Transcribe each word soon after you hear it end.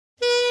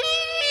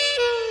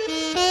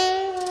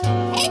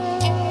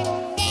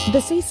The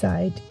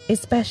seaside,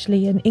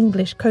 especially an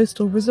English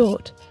coastal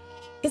resort,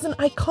 is an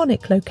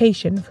iconic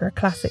location for a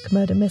classic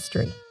murder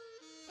mystery.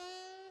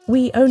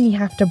 We only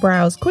have to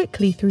browse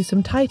quickly through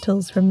some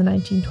titles from the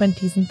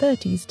 1920s and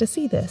 30s to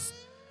see this,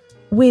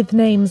 with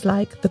names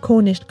like The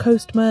Cornish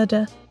Coast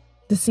Murder,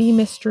 The Sea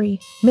Mystery,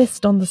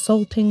 Mist on the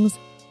Saltings,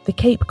 The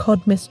Cape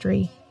Cod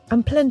Mystery,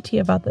 and plenty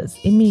of others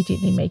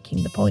immediately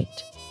making the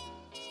point.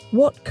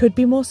 What could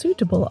be more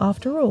suitable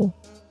after all?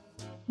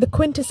 The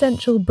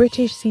quintessential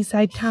British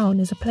seaside town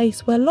is a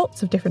place where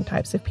lots of different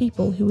types of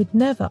people who would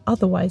never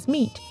otherwise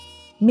meet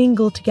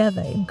mingle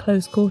together in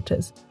close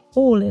quarters,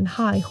 all in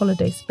high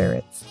holiday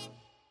spirits.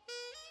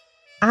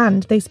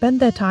 And they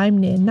spend their time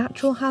near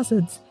natural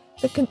hazards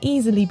that can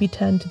easily be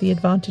turned to the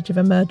advantage of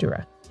a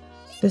murderer.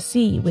 The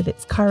sea with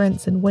its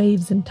currents and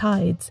waves and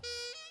tides,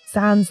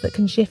 sands that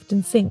can shift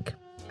and sink,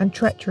 and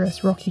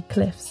treacherous rocky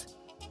cliffs.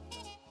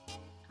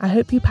 I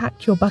hope you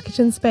packed your bucket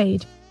and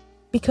spade,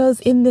 because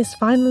in this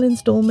final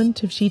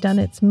instalment of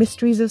Shedunnit's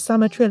Mysteries of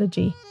Summer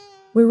trilogy,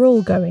 we're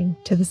all going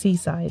to the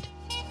seaside.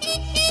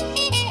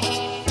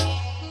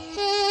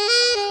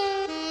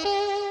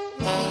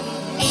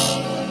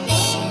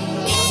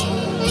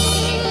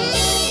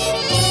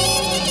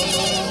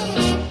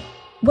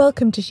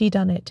 Welcome to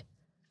Shedunnit.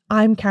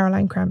 I'm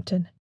Caroline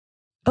Crampton.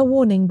 A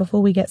warning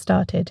before we get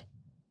started.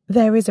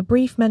 There is a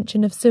brief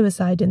mention of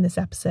suicide in this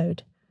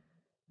episode.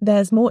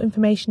 There's more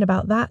information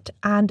about that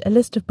and a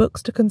list of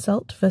books to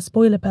consult for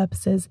spoiler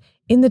purposes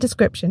in the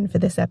description for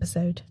this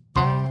episode.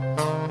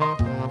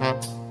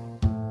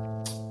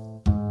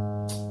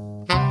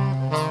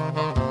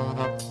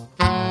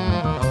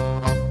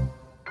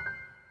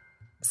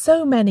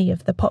 So many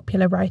of the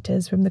popular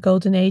writers from the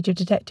golden age of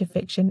detective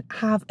fiction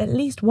have at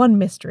least one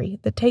mystery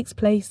that takes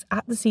place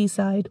at the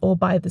seaside or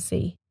by the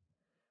sea.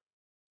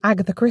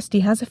 Agatha Christie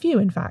has a few,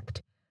 in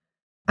fact.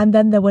 And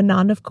Then There Were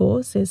None, of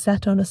course, is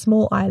set on a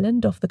small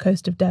island off the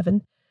coast of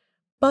Devon,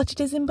 but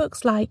it is in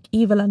books like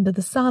Evil Under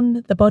the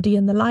Sun, The Body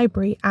in the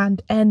Library,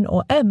 and N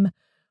or M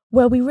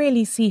where we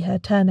really see her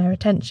turn her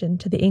attention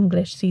to the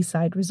English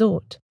seaside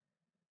resort.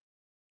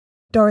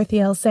 Dorothy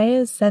L.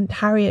 Sayers sent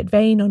Harriet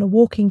Vane on a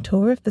walking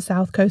tour of the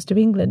south coast of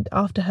England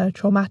after her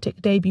traumatic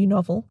debut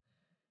novel.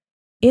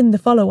 In the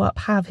follow-up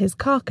Have His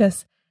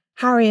Carcass,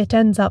 Harriet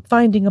ends up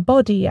finding a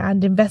body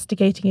and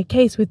investigating a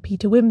case with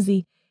Peter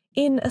Wimsey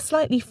in a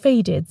slightly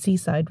faded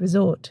seaside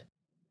resort.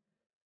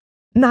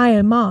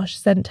 Ngaio Marsh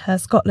sent her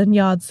Scotland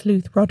Yard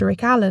sleuth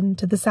Roderick Allen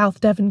to the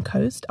South Devon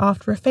coast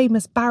after a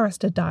famous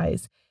barrister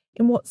dies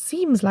in what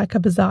seems like a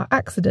bizarre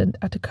accident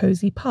at a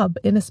cosy pub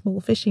in a small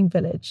fishing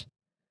village.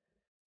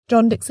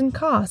 John Dickson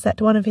Carr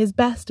set one of his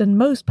best and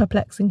most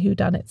perplexing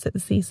whodunits at the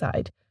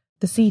seaside,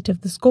 The Seat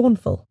of the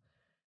Scornful,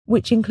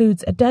 which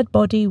includes a dead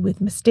body with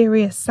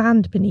mysterious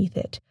sand beneath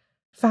it,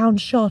 found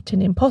shot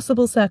in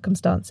impossible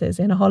circumstances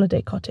in a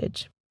holiday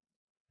cottage.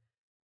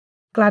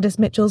 Gladys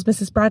Mitchell's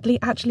Mrs. Bradley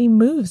actually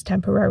moves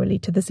temporarily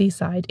to the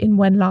seaside in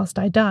When Last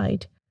I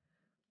Died.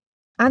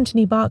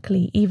 Anthony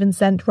Berkeley even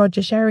sent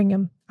Roger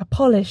Sheringham, a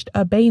polished,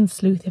 urbane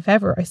sleuth if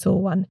ever I saw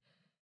one,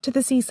 to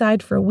the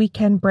seaside for a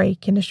weekend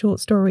break in a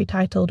short story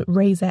titled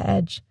Razor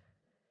Edge.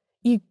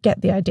 You get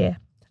the idea.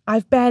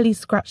 I've barely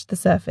scratched the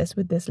surface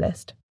with this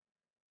list.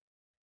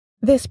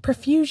 This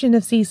profusion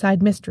of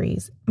seaside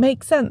mysteries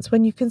makes sense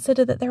when you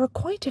consider that there are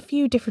quite a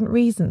few different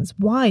reasons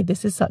why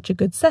this is such a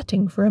good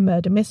setting for a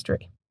murder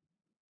mystery.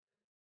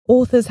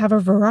 Authors have a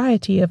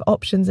variety of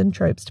options and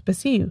tropes to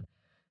pursue.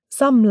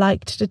 Some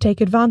liked to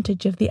take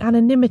advantage of the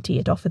anonymity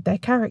it offered their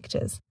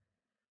characters.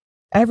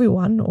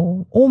 Everyone,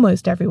 or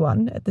almost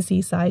everyone, at the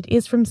seaside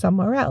is from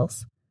somewhere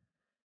else.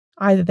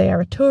 Either they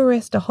are a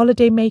tourist, a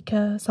holiday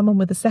maker, someone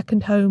with a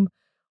second home,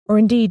 or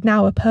indeed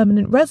now a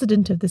permanent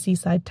resident of the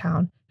seaside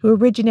town who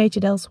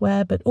originated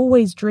elsewhere but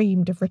always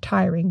dreamed of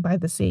retiring by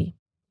the sea.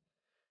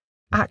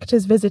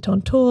 Actors visit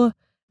on tour,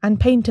 and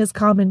painters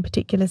come in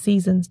particular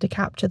seasons to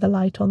capture the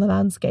light on the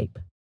landscape.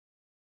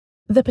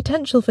 The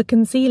potential for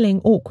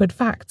concealing awkward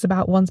facts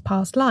about one's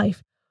past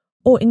life,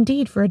 or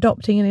indeed for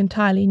adopting an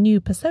entirely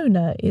new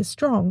persona, is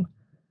strong.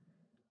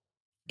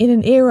 In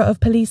an era of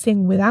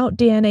policing without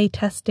DNA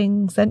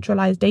testing,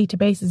 centralized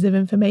databases of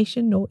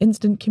information, or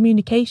instant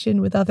communication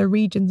with other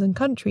regions and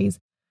countries,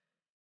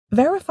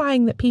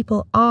 verifying that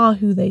people are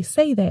who they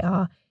say they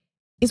are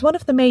is one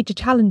of the major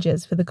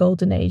challenges for the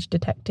Golden Age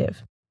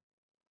detective.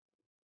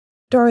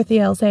 Dorothy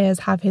L. Sayers'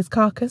 Have His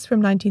Carcass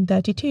from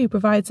 1932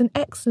 provides an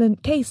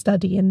excellent case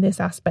study in this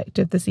aspect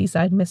of the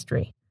seaside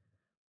mystery.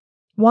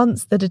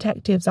 Once the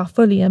detectives are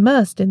fully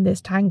immersed in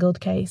this tangled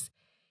case,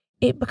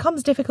 it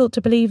becomes difficult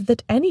to believe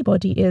that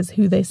anybody is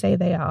who they say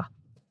they are,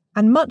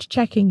 and much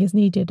checking is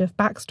needed of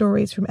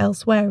backstories from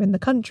elsewhere in the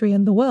country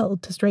and the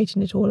world to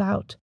straighten it all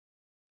out.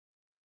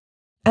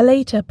 A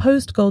later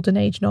post-Golden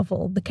Age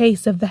novel, The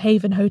Case of the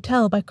Haven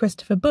Hotel by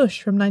Christopher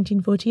Bush from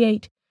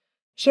 1948,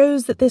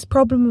 shows that this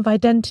problem of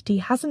identity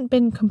hasn't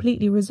been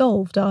completely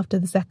resolved after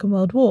the Second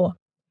World War.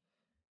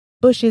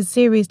 Bush's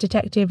series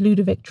detective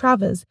Ludovic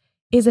Travers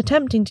is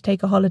attempting to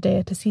take a holiday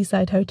at a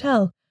seaside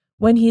hotel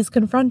when he is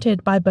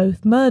confronted by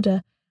both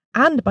murder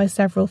and by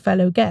several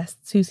fellow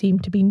guests who seem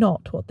to be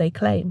not what they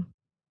claim.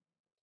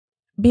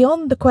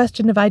 Beyond the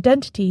question of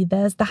identity,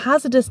 there's the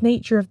hazardous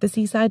nature of the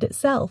seaside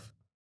itself.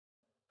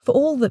 For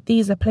all that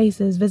these are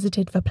places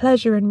visited for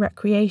pleasure and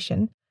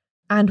recreation,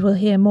 and we'll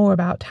hear more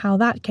about how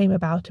that came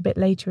about a bit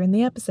later in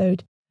the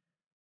episode,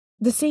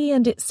 the sea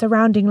and its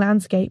surrounding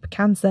landscape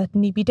can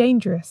certainly be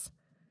dangerous.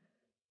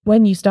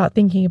 When you start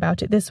thinking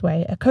about it this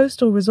way, a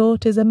coastal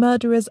resort is a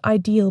murderer's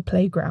ideal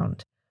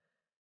playground.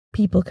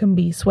 People can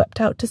be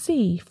swept out to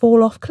sea,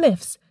 fall off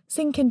cliffs,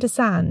 sink into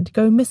sand,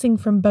 go missing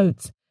from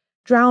boats,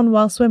 drown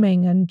while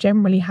swimming, and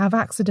generally have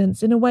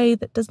accidents in a way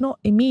that does not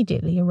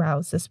immediately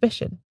arouse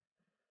suspicion.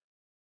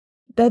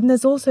 Then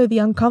there's also the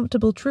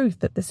uncomfortable truth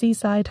that the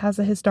seaside has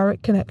a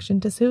historic connection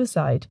to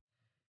suicide.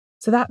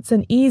 So that's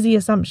an easy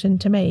assumption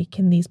to make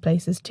in these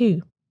places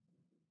too.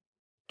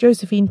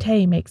 Josephine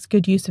Tey makes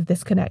good use of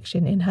this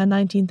connection in her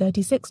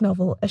 1936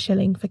 novel A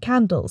Shilling for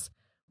Candles,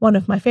 one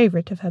of my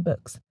favourite of her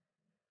books.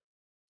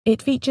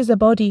 It features a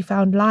body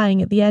found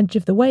lying at the edge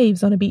of the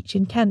waves on a beach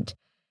in Kent,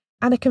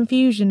 and a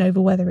confusion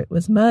over whether it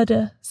was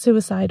murder,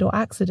 suicide or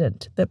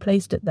accident that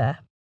placed it there.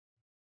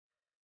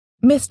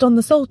 Mist on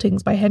the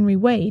Saltings by Henry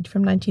Wade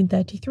from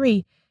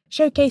 1933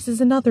 showcases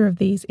another of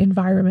these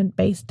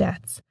environment-based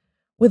deaths,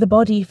 with a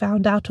body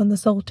found out on the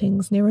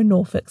Saltings near a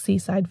Norfolk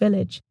seaside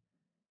village.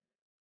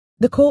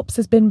 The corpse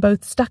has been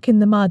both stuck in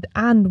the mud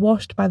and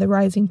washed by the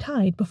rising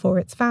tide before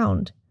it's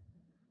found.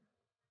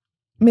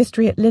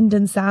 Mystery at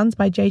Linden Sands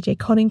by J.J.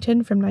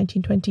 Connington from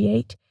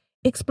 1928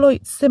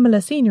 exploits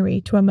similar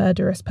scenery to a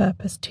murderous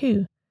purpose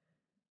too.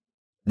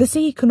 The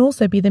sea can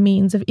also be the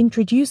means of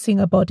introducing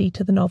a body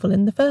to the novel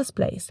in the first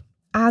place,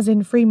 as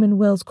in Freeman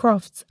Wills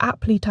Croft's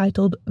aptly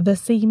titled The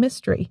Sea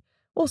Mystery,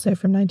 also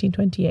from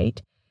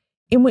 1928,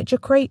 in which a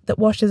crate that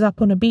washes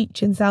up on a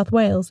beach in South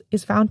Wales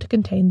is found to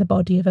contain the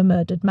body of a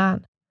murdered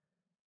man.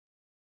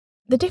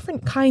 The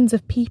different kinds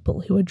of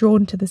people who are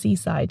drawn to the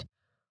seaside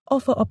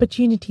offer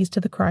opportunities to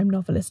the crime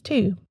novelist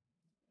too.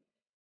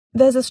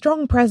 There's a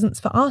strong presence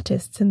for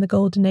artists in the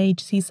Golden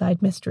Age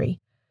seaside mystery,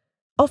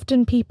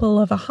 often people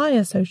of a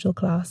higher social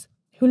class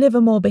who live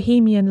a more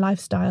bohemian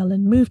lifestyle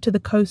and move to the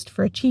coast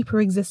for a cheaper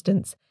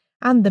existence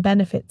and the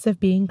benefits of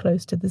being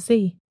close to the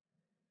sea.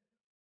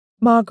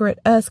 Margaret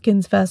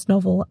Erskine's first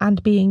novel,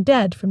 And Being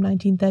Dead from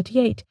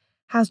 1938,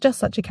 has just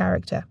such a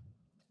character.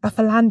 A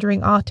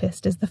philandering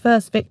artist is the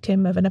first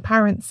victim of an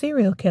apparent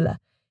serial killer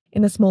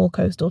in a small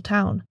coastal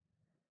town.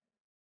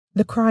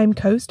 The Crime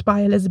Coast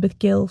by Elizabeth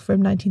Gill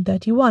from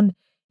 1931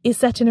 is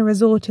set in a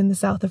resort in the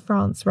south of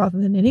France rather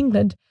than in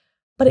England,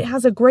 but it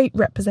has a great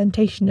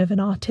representation of an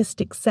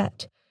artistic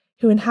set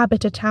who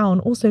inhabit a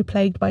town also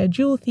plagued by a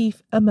jewel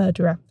thief, a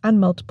murderer, and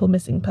multiple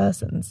missing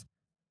persons.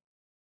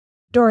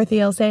 Dorothy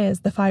L.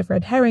 Sayers' The Five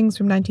Red Herrings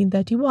from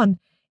 1931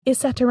 is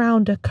set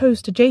around a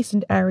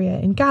coast-adjacent area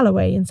in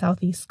Galloway in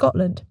southeast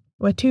Scotland,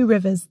 where two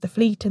rivers, the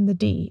Fleet and the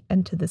Dee,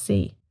 enter the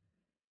sea.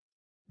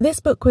 This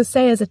book was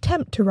Sayers'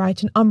 attempt to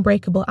write an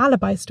unbreakable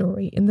alibi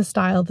story in the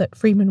style that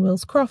Freeman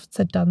Wills Crofts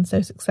had done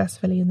so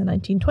successfully in the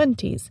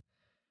 1920s.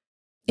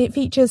 It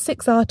features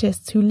 6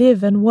 artists who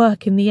live and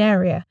work in the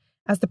area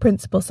as the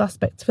principal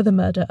suspects for the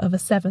murder of a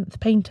 7th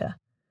painter.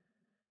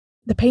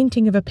 The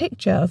painting of a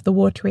picture of the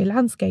watery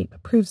landscape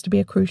proves to be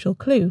a crucial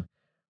clue.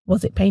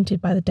 Was it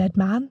painted by the dead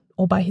man,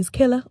 or by his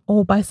killer,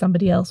 or by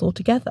somebody else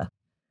altogether?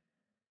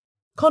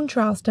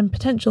 Contrast and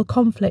potential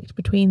conflict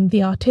between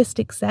the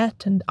artistic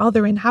set and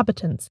other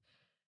inhabitants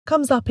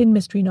comes up in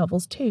mystery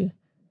novels too.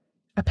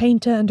 A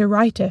painter and a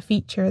writer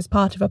feature as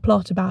part of a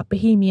plot about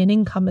bohemian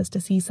incomers to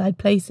seaside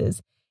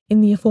places in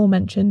the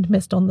aforementioned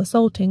Mist on the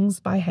Saltings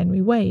by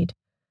Henry Wade.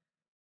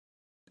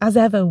 As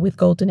ever with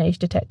Golden Age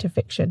detective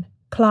fiction,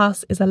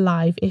 class is a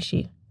live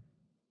issue.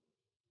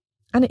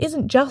 And it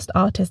isn't just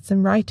artists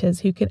and writers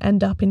who can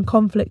end up in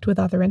conflict with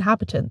other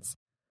inhabitants.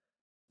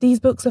 These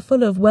books are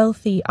full of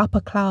wealthy,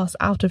 upper-class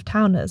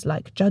out-of-towners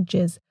like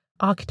judges,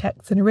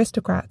 architects and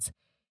aristocrats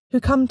who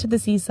come to the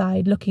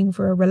seaside looking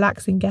for a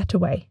relaxing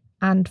getaway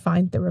and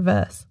find the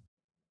reverse.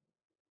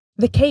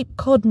 The Cape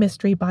Cod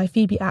Mystery by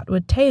Phoebe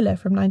Atwood Taylor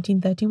from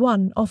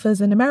 1931 offers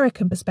an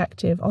American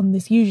perspective on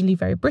this usually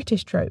very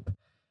British trope,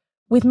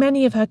 with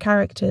many of her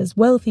characters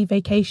wealthy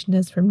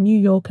vacationers from New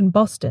York and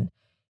Boston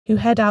who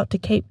head out to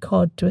Cape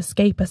Cod to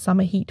escape a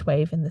summer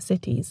heatwave in the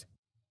cities.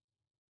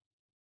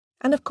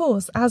 And of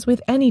course, as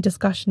with any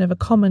discussion of a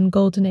common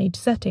Golden Age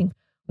setting,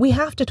 we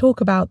have to talk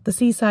about the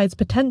seaside's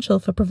potential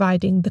for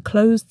providing the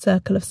closed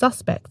circle of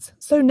suspects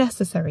so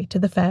necessary to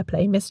the fair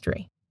play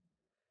mystery.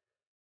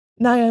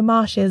 Ngaio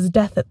Marsh's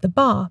Death at the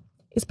Bar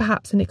is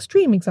perhaps an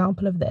extreme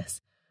example of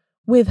this,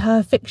 with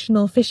her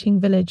fictional fishing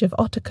village of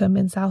Ottercombe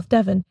in South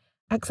Devon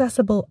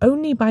accessible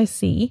only by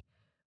sea,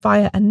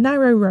 via a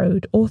narrow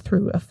road or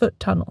through a foot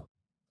tunnel.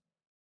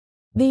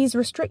 These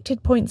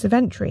restricted points of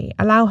entry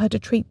allow her to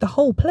treat the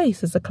whole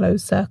place as a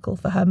closed circle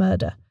for her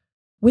murder,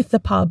 with the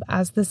pub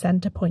as the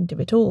centre point of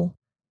it all.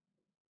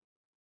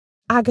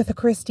 Agatha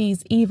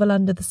Christie's Evil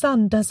Under the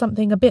Sun does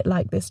something a bit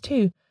like this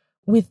too,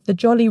 with the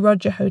Jolly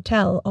Roger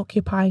Hotel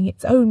occupying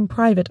its own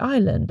private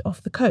island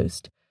off the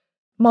coast,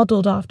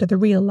 modelled after the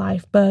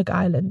real-life Berg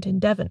Island in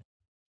Devon.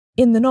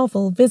 In the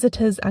novel,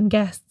 visitors and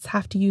guests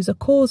have to use a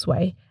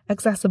causeway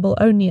accessible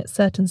only at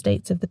certain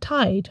states of the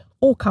tide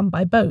or come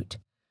by boat,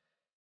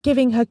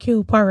 giving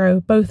Hercule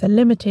Poirot both a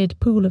limited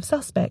pool of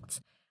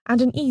suspects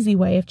and an easy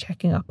way of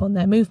checking up on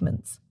their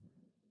movements.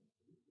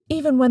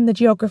 Even when the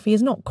geography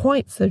is not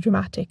quite so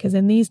dramatic as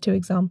in these two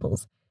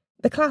examples,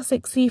 the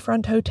classic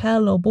seafront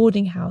hotel or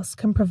boarding house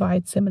can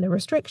provide similar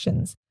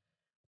restrictions,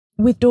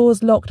 with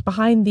doors locked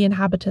behind the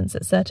inhabitants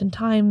at certain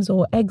times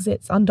or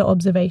exits under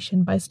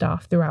observation by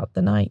staff throughout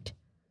the night.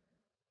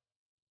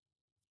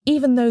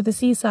 Even though the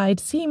seaside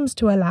seems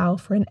to allow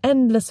for an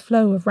endless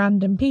flow of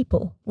random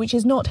people, which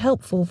is not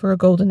helpful for a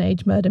Golden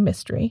Age murder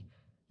mystery,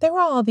 there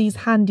are these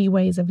handy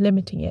ways of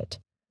limiting it.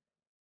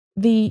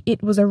 The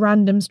 "it was a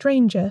random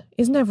stranger"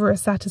 is never a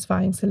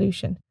satisfying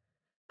solution,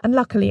 and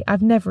luckily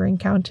I've never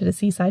encountered a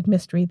seaside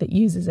mystery that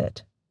uses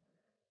it.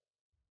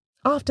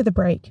 After the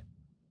break,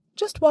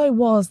 just why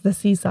was the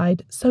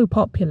seaside so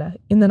popular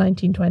in the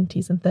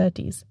 1920s and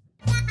 30s?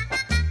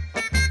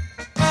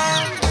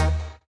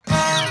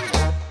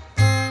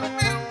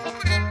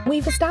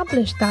 We've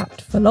established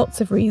that, for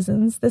lots of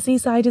reasons, the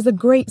seaside is a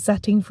great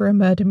setting for a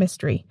murder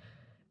mystery,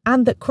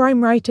 and that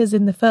crime writers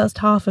in the first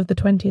half of the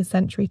 20th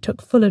century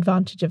took full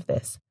advantage of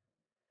this.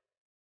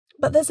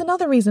 But there's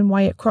another reason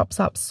why it crops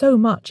up so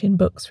much in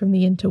books from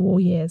the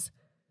interwar years.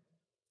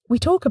 We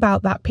talk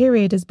about that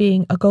period as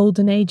being a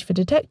golden age for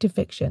detective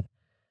fiction,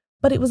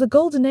 but it was a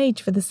golden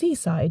age for the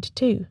seaside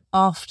too.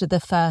 After the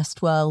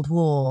First World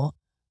War,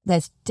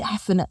 there's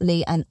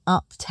definitely an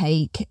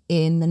uptake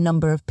in the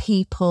number of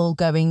people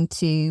going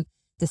to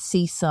the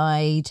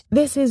seaside.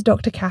 This is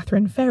Dr.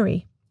 Catherine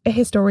Ferry, a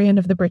historian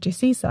of the British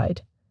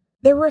seaside.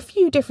 There were a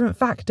few different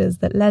factors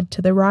that led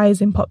to the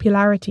rise in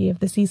popularity of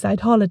the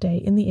seaside holiday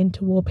in the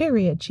interwar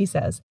period, she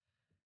says.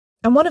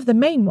 And one of the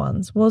main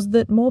ones was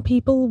that more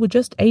people were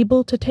just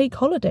able to take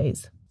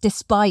holidays.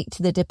 Despite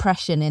the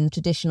depression in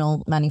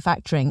traditional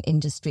manufacturing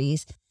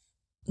industries,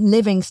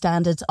 living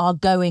standards are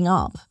going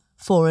up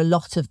for a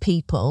lot of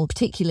people,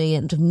 particularly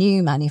in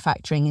new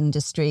manufacturing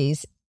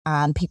industries,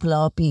 and people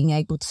are being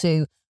able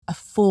to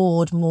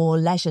afford more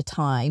leisure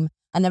time.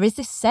 And there is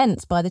this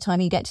sense by the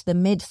time you get to the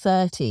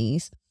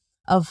mid-30s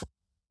of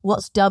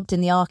what's dubbed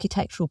in the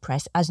architectural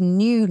press as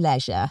new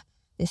leisure,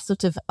 this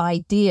sort of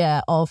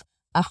idea of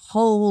a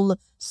whole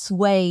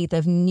swathe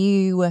of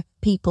new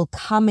people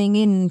coming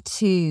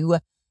into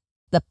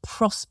the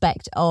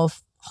prospect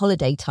of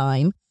holiday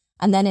time.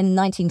 And then in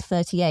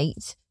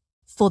 1938,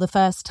 for the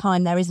first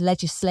time, there is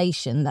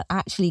legislation that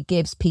actually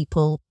gives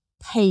people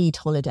paid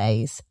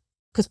holidays.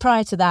 Because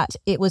prior to that,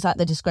 it was at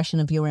the discretion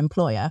of your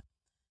employer.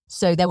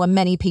 So there were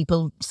many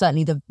people,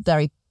 certainly the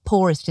very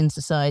poorest in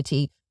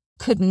society,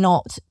 could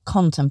not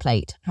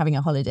contemplate having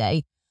a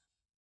holiday.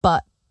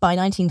 But by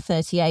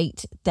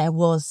 1938, there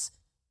was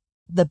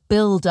the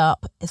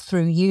build-up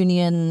through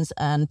unions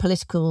and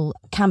political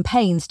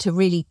campaigns to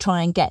really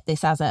try and get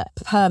this as a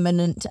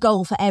permanent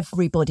goal for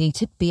everybody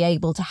to be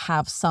able to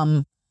have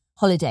some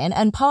holiday.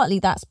 And partly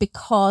that's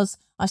because,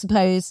 I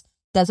suppose,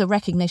 there's a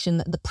recognition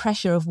that the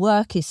pressure of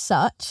work is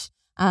such,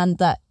 and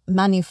that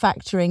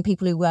manufacturing,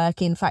 people who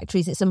work in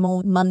factories, it's a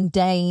more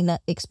mundane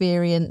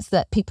experience,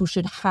 that people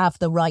should have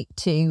the right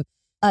to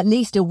at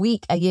least a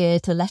week a year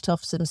to let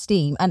off some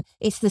steam. And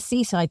it's the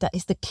seaside that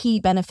is the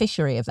key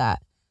beneficiary of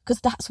that, because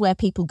that's where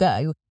people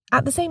go.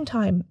 At the same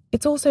time,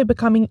 it's also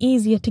becoming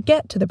easier to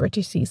get to the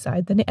British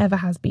seaside than it ever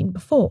has been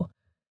before,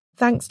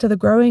 thanks to the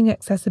growing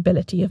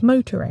accessibility of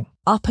motoring.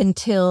 Up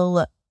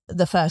until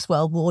the First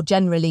World War,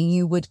 generally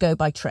you would go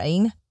by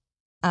train.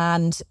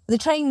 And the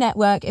train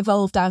network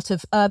evolved out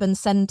of urban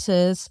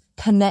centres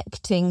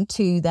connecting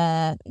to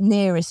their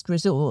nearest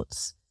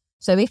resorts.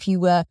 So if you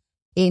were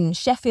in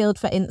Sheffield,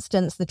 for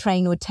instance, the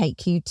train would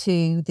take you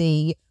to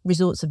the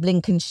resorts of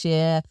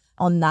Lincolnshire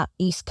on that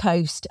east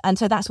coast. And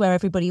so that's where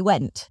everybody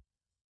went.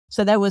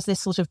 So there was this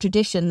sort of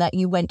tradition that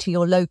you went to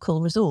your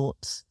local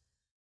resorts.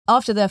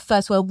 After the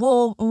First World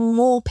War,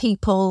 more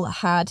people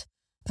had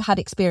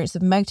experience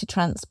of motor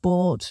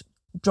transport,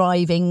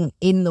 driving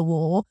in the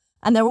war.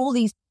 And there were all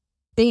these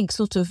big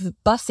sort of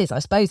buses, I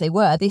suppose they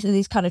were,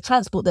 these kind of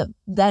transport that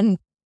then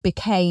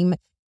became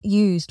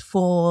used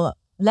for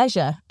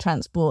leisure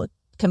transport,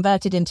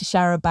 converted into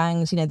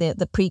charabancs,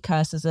 the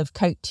precursors of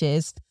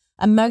coaches.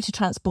 And motor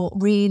transport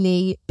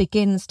really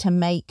begins to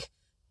make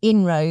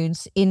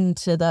inroads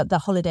into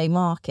the holiday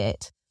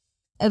market.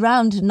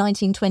 Around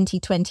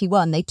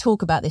 1920-21, they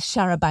talk about this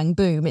charabanc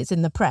boom. It's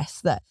in the press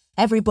that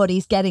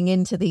everybody's getting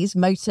into these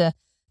motor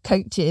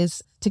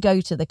coaches to go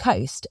to the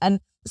coast.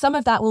 And some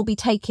of that will be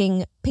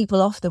taking people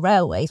off the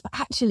railways, but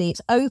actually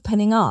it's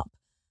opening up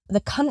the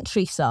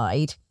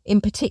countryside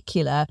in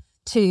particular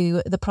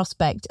to the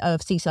prospect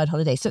of seaside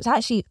holidays. So it's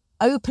actually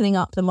opening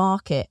up the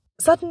market.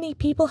 Suddenly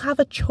people have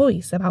a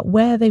choice about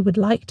where they would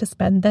like to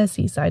spend their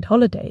seaside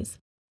holidays.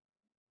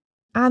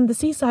 And the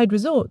seaside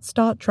resorts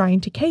start trying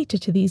to cater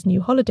to these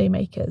new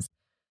holidaymakers,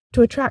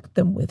 to attract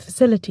them with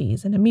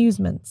facilities and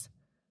amusements.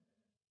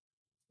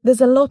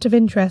 There's a lot of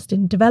interest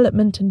in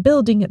development and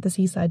building at the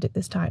seaside at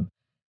this time,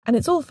 and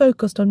it's all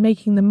focused on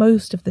making the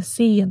most of the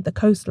sea and the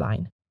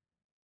coastline.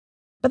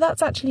 But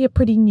that's actually a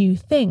pretty new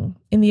thing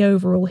in the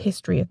overall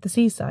history of the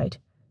seaside.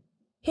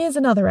 Here's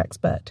another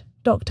expert,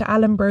 Dr.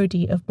 Alan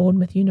Brodie of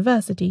Bournemouth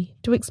University,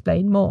 to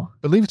explain more.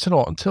 Believe it or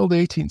not, until the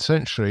 18th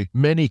century,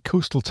 many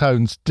coastal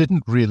towns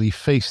didn't really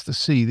face the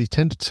sea. They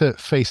tended to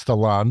face the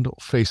land or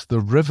face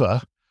the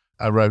river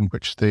around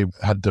which they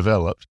had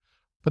developed,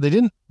 but they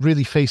didn't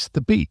really face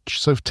the beach.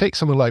 So take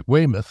somewhere like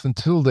Weymouth,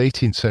 until the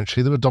 18th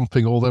century, they were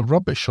dumping all their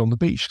rubbish on the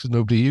beach because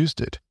nobody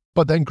used it.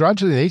 But then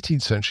gradually in the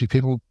 18th century,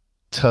 people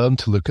turned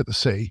to look at the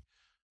sea.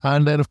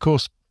 And then, of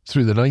course,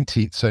 through the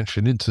 19th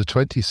century and into the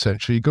 20th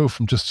century, you go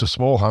from just a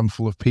small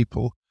handful of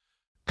people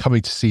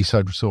coming to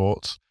seaside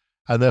resorts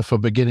and therefore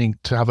beginning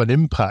to have an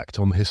impact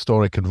on the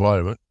historic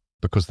environment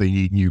because they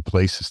need new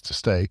places to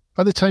stay.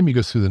 By the time you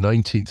go through the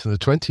 19th and the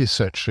 20th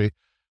century,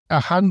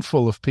 a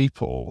handful of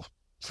people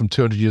from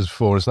 200 years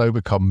before has now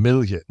become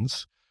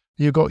millions.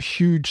 You've got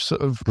huge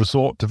sort of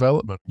resort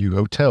development, new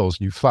hotels,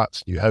 new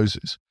flats, new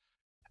houses.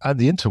 And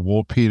the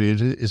interwar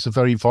period is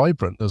very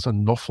vibrant. There's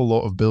an awful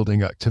lot of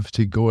building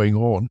activity going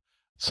on.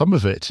 Some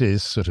of it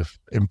is sort of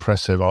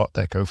impressive Art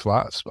Deco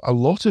flats. But a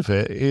lot of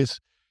it is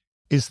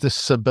the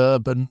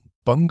suburban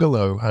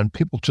bungalow, and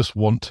people just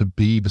want to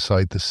be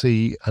beside the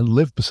sea and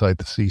live beside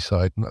the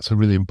seaside. And that's a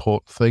really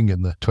important thing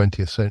in the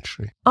 20th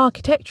century.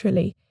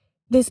 Architecturally,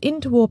 this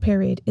interwar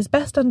period is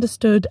best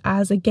understood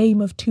as a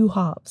game of two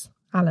halves,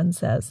 Alan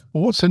says.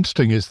 Well, what's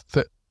interesting is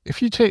that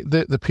if you take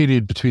the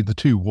period between the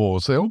two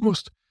wars,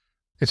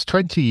 it's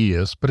 20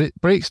 years, but it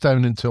breaks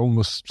down into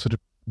almost sort of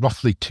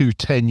roughly two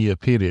 10-year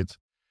periods.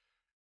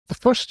 The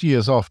first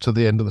years after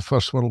the end of the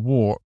First World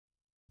War,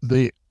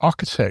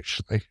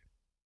 architecturally,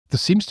 there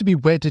seems to be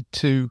wedded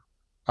to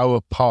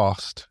our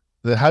past.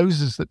 The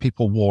houses that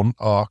people want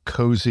are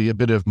cosy, a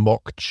bit of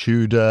mock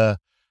Tudor,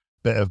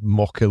 bit of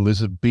mock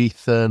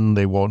Elizabethan.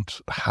 They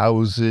want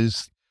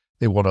houses.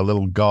 They want a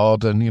little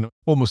garden,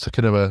 almost a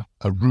kind of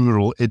a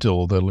rural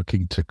idyll they're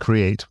looking to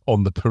create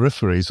on the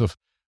peripheries of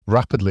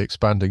rapidly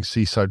expanding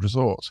seaside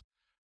resorts.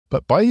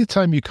 But by the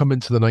time you come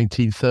into the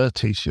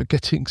 1930s, you're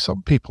getting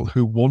some people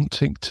who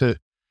wanting to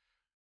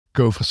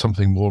go for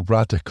something more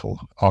radical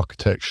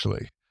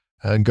architecturally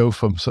and go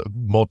from sort of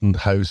modern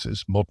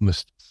houses,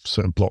 modernist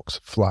sort of blocks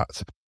of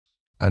flats,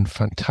 and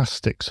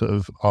fantastic sort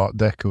of Art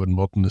Deco and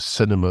modernist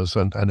cinemas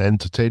and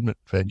entertainment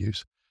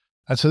venues.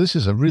 And so this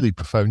is a really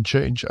profound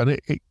change, and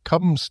it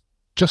comes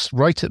just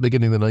right at the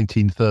beginning of the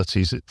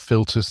 1930s. It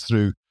filters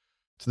through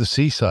to the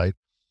seaside.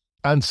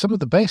 And some of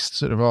the best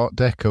sort of Art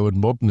Deco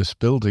and modernist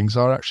buildings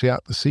are actually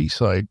at the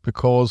seaside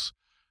because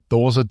there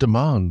was a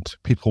demand.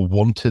 People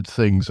wanted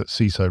things at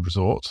seaside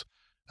resorts,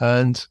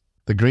 and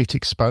the great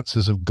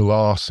expanses of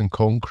glass and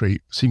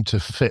concrete seem to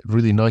fit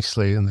really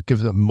nicely and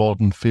give a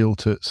modern feel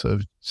to sort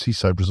of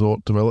seaside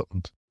resort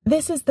development.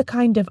 This is the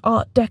kind of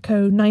Art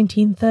Deco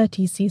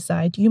 1930s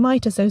seaside you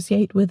might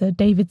associate with a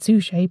David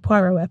Suchet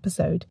Poirot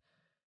episode,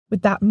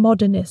 with that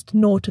modernist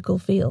nautical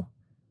feel.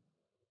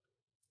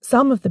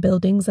 Some of the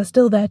buildings are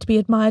still there to be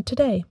admired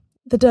today.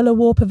 The De La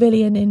Warr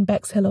Pavilion in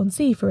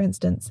Bexhill-on-Sea, for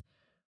instance,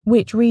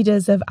 which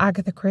readers of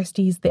Agatha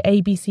Christie's The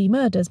ABC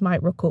Murders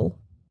might recall.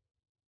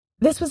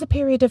 This was a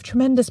period of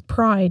tremendous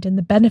pride in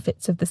the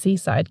benefits of the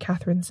seaside,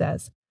 Catherine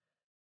says,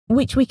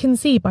 which we can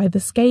see by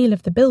the scale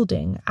of the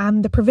building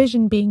and the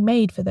provision being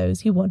made for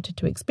those who wanted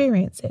to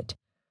experience it.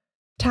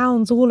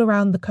 Towns all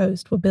around the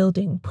coast were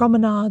building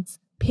promenades,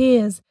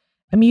 piers,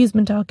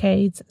 amusement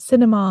arcades,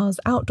 cinemas,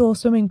 outdoor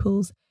swimming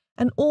pools,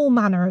 and all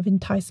manner of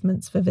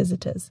enticements for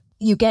visitors.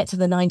 You get to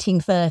the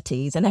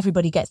 1930s and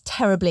everybody gets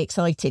terribly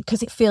excited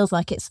because it feels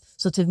like it's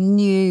sort of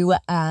new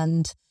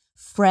and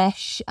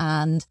fresh,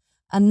 and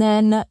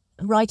then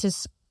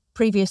writers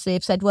previously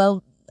have said,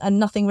 well, and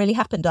nothing really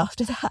happened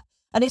after that.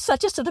 And it's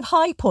such a sort of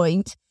high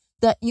point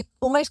that you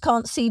almost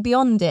can't see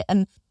beyond it.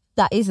 And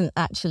that isn't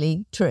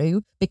actually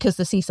true because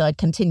the seaside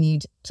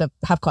continued to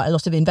have quite a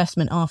lot of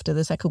investment after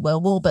the Second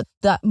World War. But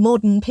that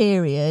modern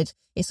period,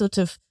 it sort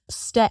of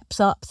steps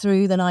up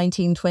through the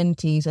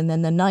 1920s, and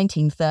then the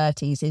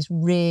 1930s is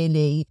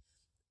really,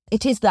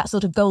 it is that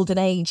sort of golden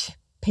age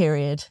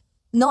period.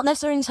 Not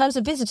necessarily in terms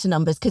of visitor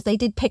numbers, because they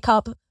did pick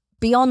up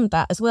beyond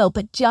that as well,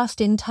 but just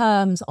in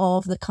terms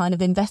of the kind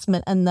of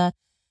investment and the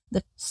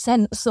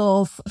sense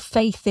of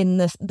faith in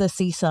the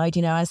seaside,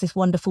 as this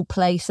wonderful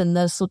place, and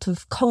the sort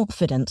of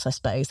confidence, I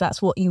suppose.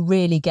 That's what you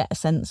really get a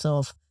sense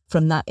of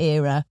from that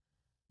era.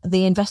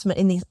 The investment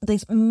in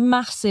these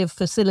massive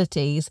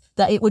facilities,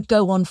 that it would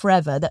go on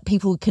forever, that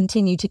people would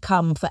continue to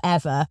come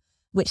forever,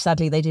 which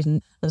sadly they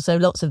didn't. And so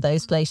lots of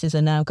those places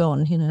are now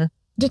gone,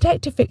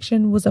 Detective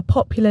fiction was a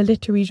popular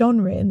literary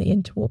genre in the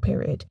interwar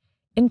period,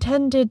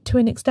 intended to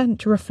an extent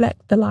to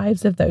reflect the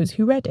lives of those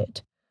who read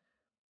it.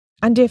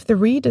 And if the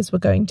readers were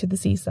going to the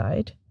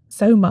seaside,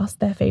 so must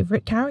their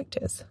favourite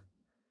characters.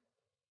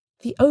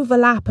 The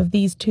overlap of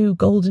these two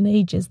golden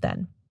ages,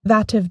 then,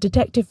 that of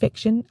detective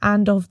fiction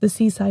and of the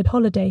seaside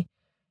holiday,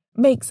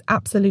 makes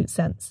absolute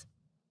sense.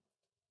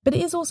 But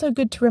it is also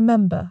good to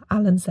remember,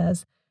 Alan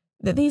says,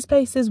 that these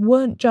places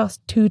weren't just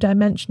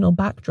two-dimensional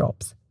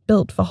backdrops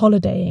built for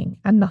holidaying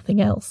and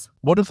nothing else.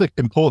 One of the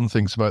important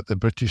things about the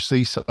British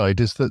seaside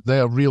is that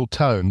they are real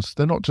towns.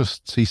 They're not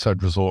just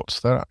seaside resorts.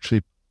 They're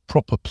actually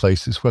proper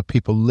places where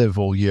people live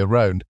all year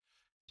round.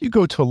 You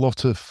go to a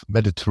lot of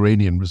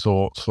Mediterranean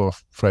resorts or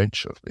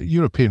French or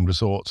European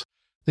resorts,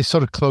 they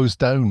sort of close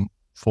down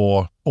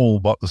for all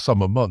but the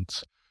summer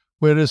months.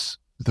 Whereas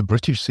the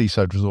British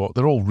seaside resort,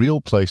 they're all real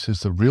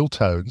places, they're real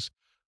towns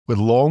with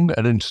long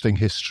and interesting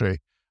history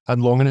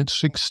and long and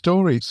interesting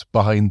stories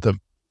behind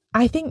them.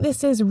 I think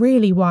this is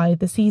really why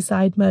the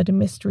seaside murder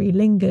mystery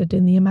lingered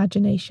in the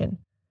imagination.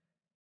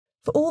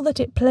 For all that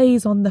it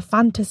plays on the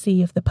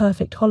fantasy of the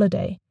perfect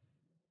holiday,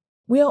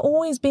 we are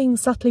always being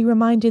subtly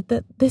reminded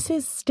that this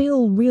is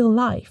still real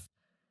life,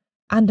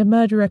 and a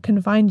murderer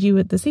can find you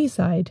at the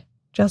seaside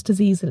just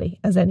as easily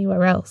as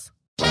anywhere else.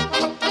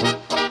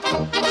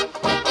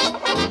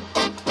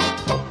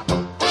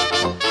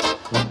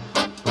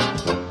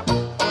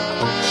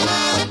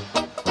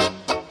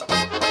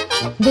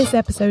 This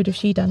episode of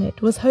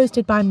Shedunnit was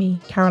hosted by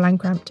me, Caroline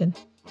Crampton.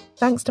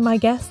 Thanks to my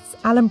guests,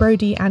 Alan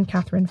Brody and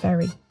Catherine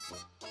Ferry.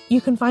 You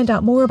can find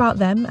out more about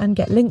them and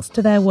get links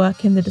to their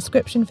work in the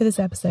description for this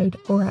episode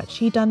or at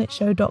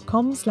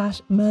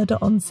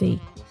shedunnitshow.com/murderonsea.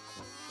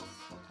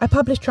 I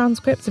publish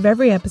transcripts of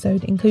every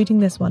episode, including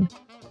this one.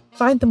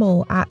 Find them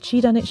all at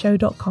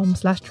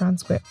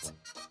shedunnitshow.com/transcripts.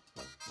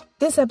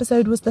 This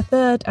episode was the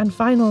third and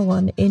final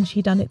one in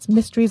Shedunnit's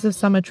Mysteries of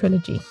Summer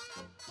trilogy.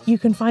 You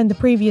can find the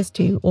previous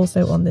two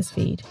also on this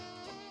feed.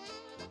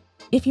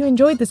 If you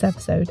enjoyed this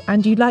episode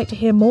and you'd like to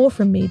hear more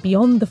from me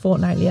beyond the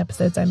fortnightly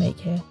episodes I make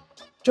here,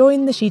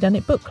 join the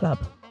Shedunnit Book Club,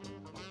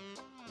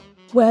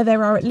 where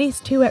there are at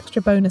least 2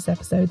 extra bonus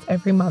episodes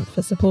every month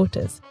for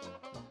supporters.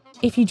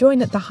 If you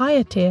join at the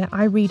higher tier,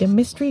 I read a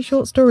mystery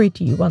short story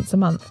to you once a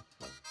month.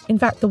 In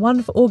fact, the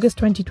one for August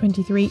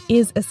 2023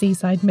 is a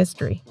seaside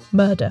mystery,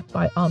 Murder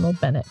by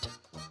Arnold Bennett.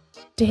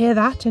 To hear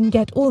that and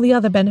get all the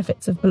other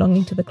benefits of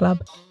belonging to the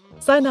club,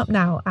 sign up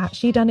now at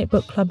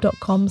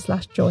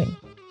shedunnitbookclub.com/join.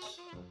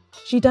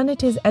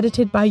 Shedunnit is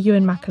edited by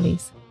Ewan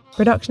McAleese,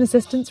 production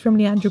assistance from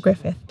Leandra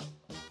Griffith,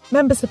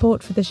 member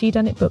support for the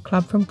Shedunnit Book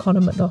Club from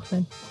Connor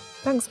McLaughlin.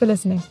 Thanks for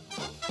listening.